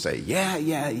Him. We say, yeah,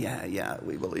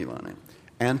 we believe on Him.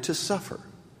 And to suffer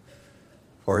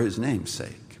for His name's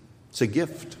sake. It's a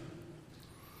gift.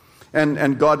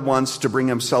 And God wants to bring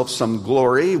Himself some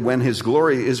glory when His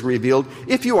glory is revealed.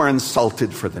 If you are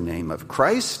insulted for the name of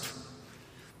Christ,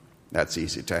 that's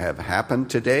easy to have happen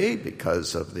today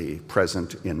because of the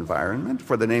present environment.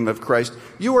 For the name of Christ,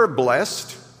 you are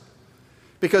blessed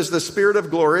because the Spirit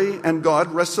of glory and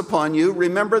God rests upon you.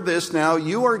 Remember this now,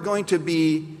 you are going to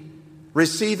be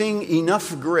receiving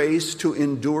enough grace to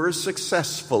endure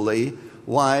successfully.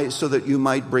 Why? So that you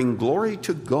might bring glory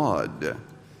to God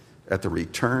at the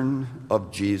return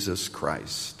of Jesus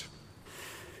Christ.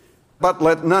 But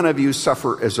let none of you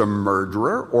suffer as a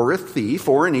murderer or a thief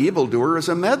or an evildoer as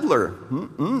a meddler.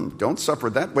 Don't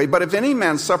suffer that way. But if any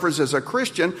man suffers as a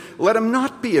Christian, let him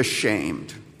not be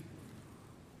ashamed,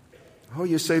 Oh,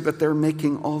 you say, but they're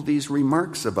making all these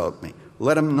remarks about me.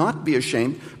 Let him not be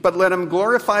ashamed, but let him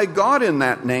glorify God in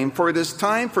that name, for it is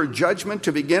time for judgment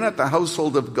to begin at the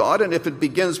household of God, and if it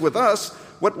begins with us,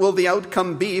 what will the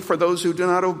outcome be for those who do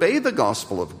not obey the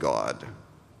gospel of God?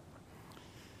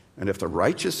 And if the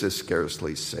righteous is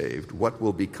scarcely saved, what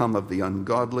will become of the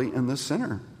ungodly and the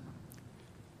sinner?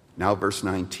 Now verse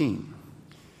 19.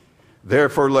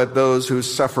 Therefore let those who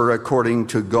suffer according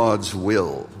to God's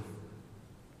will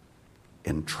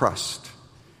entrust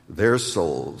their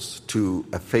souls to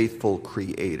a faithful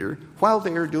Creator while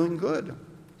they are doing good.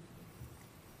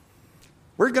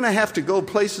 We're going to have to go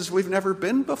places we've never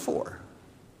been before.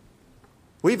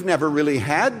 We've never really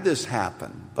had this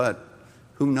happen, but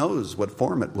who knows what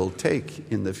form it will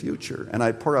take in the future. And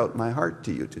I pour out my heart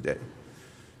to you today.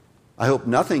 I hope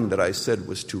nothing that I said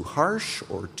was too harsh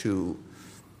or too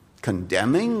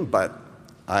condemning, but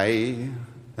I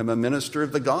am a minister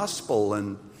of the gospel,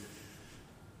 and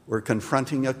we're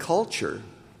confronting a culture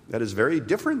that is very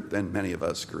different than many of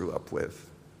us grew up with.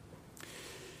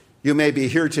 You may be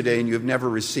here today and you've never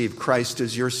received Christ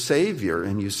as your Savior,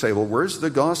 and you say, well, where's the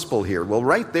gospel here? Well,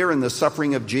 right there in the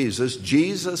suffering of Jesus,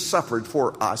 Jesus suffered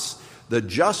for us, the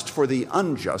just for the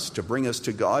unjust, to bring us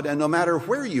to God. And no matter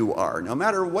where you are, no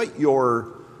matter what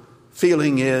your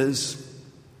feeling is,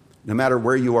 no matter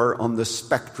where you are on the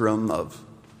spectrum of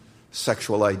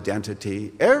sexual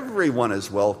identity, everyone is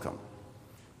welcome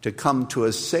to come to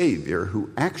a Savior who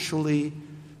actually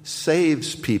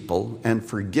saves people and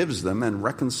forgives them and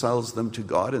reconciles them to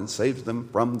God and saves them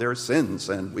from their sins.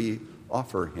 And we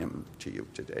offer him to you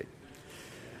today.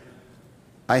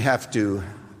 I have to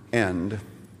end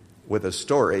with a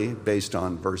story based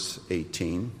on verse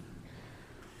 18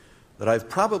 that I've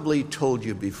probably told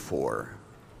you before.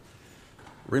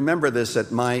 Remember this,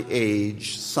 at my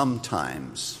age,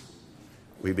 sometimes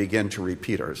we begin to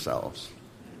repeat ourselves.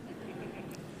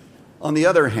 On the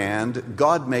other hand,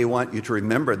 God may want you to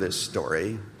remember this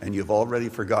story, and you've already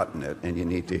forgotten it, and you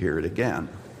need to hear it again.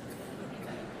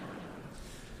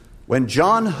 When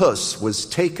John Hus was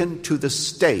taken to the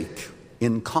stake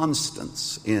in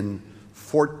Constance in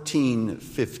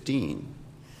 1415,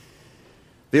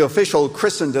 the official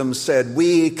Christendom said,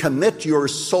 "We commit your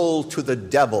soul to the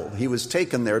devil." He was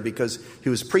taken there because he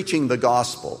was preaching the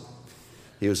gospel.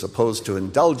 He was opposed to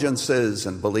indulgences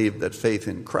and believed that faith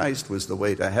in Christ was the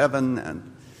way to heaven. And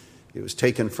he was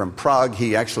taken from Prague.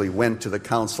 He actually went to the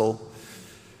council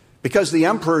because the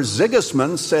Emperor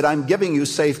Sigismund said, "I'm giving you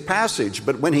safe passage."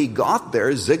 But when he got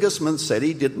there, Sigismund said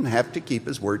he didn't have to keep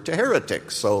his word to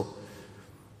heretics. So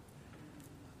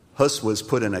Hus was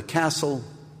put in a castle,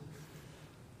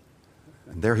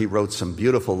 and there he wrote some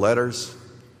beautiful letters.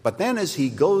 But then as he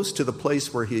goes to the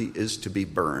place where he is to be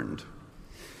burned,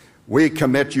 "We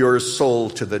commit your soul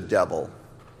to the devil,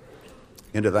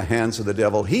 into the hands of the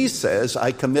devil." He says,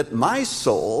 "I commit my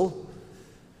soul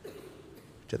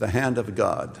to the hand of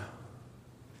God."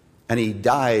 And he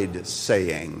died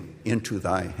saying, "Into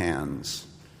thy hands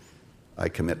I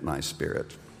commit my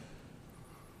spirit."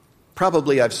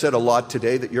 Probably I've said a lot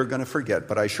today that you're going to forget,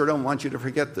 but I sure don't want you to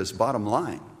forget this bottom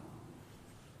line.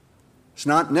 It's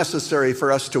not necessary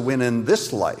for us to win in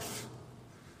this life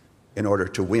in order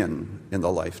to win in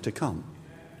the life to come.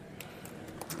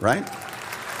 Right?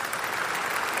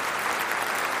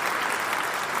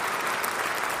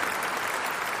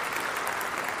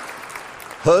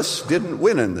 Hus didn't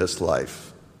win in this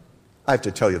life. I have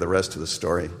to tell you the rest of the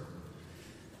story.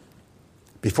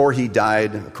 Before he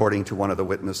died, according to one of the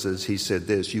witnesses, he said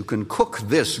this, "You can cook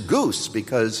this goose,"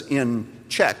 because in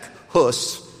Czech,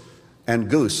 Hus and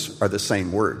goose are the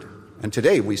same word. And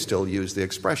today we still use the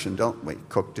expression, don't we?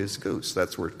 Cooked his goose.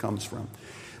 That's where it comes from.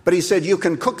 But he said, "You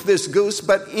can cook this goose,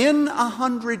 but in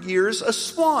 100 years a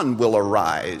swan will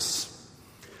arise."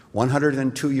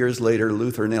 102 years later,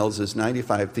 Luther nails his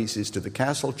 95 Theses to the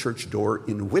castle church door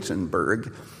in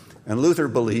Wittenberg, and Luther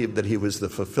believed that he was the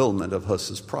fulfillment of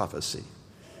Hus's prophecy.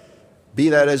 Be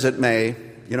that as it may,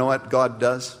 you know what God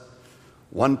does?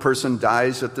 One person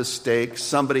dies at the stake,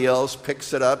 somebody else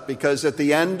picks it up, because at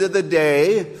the end of the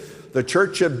day, the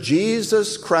Church of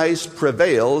Jesus Christ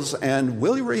prevails. And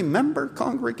will you remember,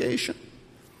 congregation?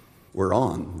 We're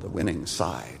on the winning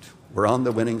side. We're on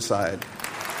the winning side.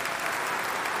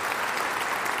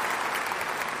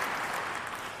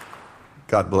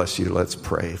 God bless you. Let's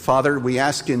pray. Father, we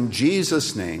ask in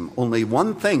Jesus' name only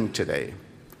one thing today.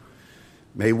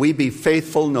 May we be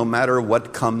faithful no matter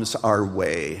what comes our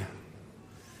way.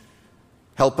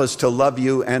 Help us to love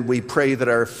you, and we pray that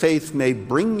our faith may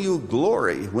bring you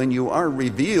glory when you are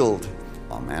revealed.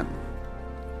 Amen.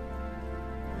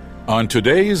 On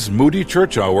today's Moody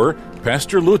Church Hour,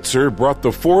 Pastor Lutzer brought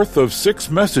the fourth of 6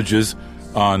 messages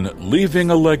on leaving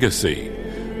a legacy.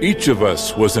 Each of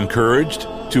us was encouraged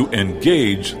to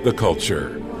engage the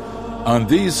culture. On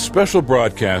these special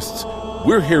broadcasts,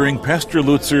 we're hearing Pastor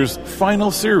Lutzer's final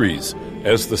series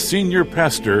as the senior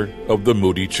pastor of the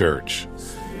Moody Church.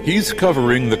 He's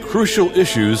covering the crucial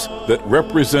issues that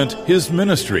represent his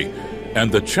ministry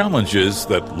and the challenges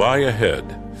that lie ahead.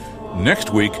 Next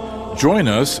week, join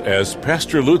us as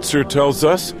Pastor Lutzer tells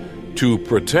us to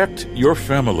protect your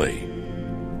family.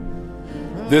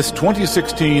 This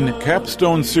 2016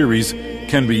 capstone series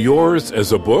can be yours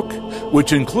as a book,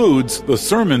 which includes the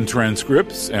sermon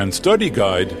transcripts and study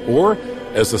guide, or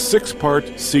as a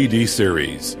 6-part CD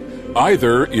series.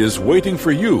 Either is waiting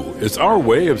for you as our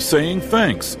way of saying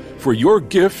thanks for your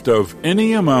gift of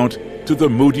any amount to the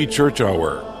Moody Church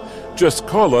Hour. Just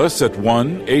call us at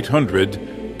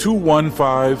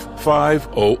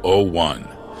 1-800-215-5001.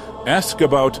 Ask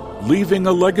about leaving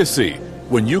a legacy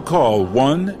when you call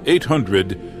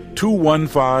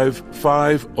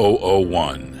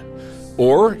 1-800-215-5001.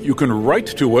 Or you can write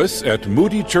to us at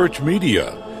Moody Church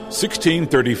Media,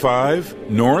 1635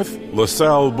 North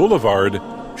LaSalle Boulevard,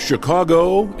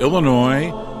 Chicago,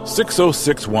 Illinois,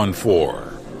 60614.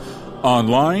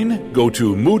 Online, go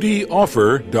to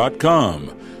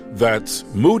moodyoffer.com. That's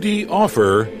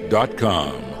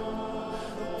moodyoffer.com.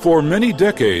 For many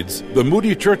decades, the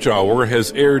Moody Church Hour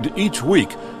has aired each week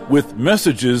with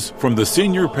messages from the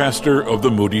senior pastor of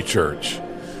the Moody Church.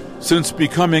 Since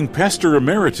becoming pastor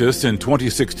emeritus in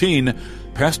 2016,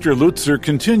 Pastor Lutzer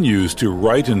continues to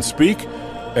write and speak,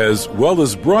 as well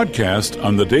as broadcast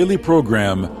on the daily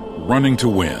program Running to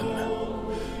Win.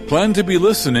 Plan to be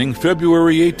listening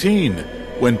February 18,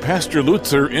 when Pastor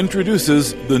Lutzer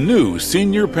introduces the new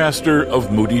senior pastor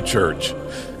of Moody Church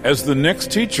as the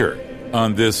next teacher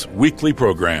on this weekly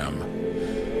program.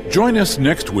 Join us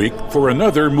next week for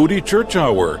another Moody Church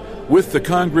Hour with the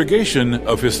congregation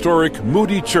of historic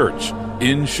Moody Church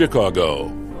in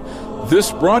Chicago.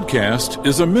 This broadcast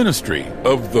is a ministry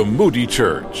of the Moody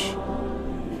Church.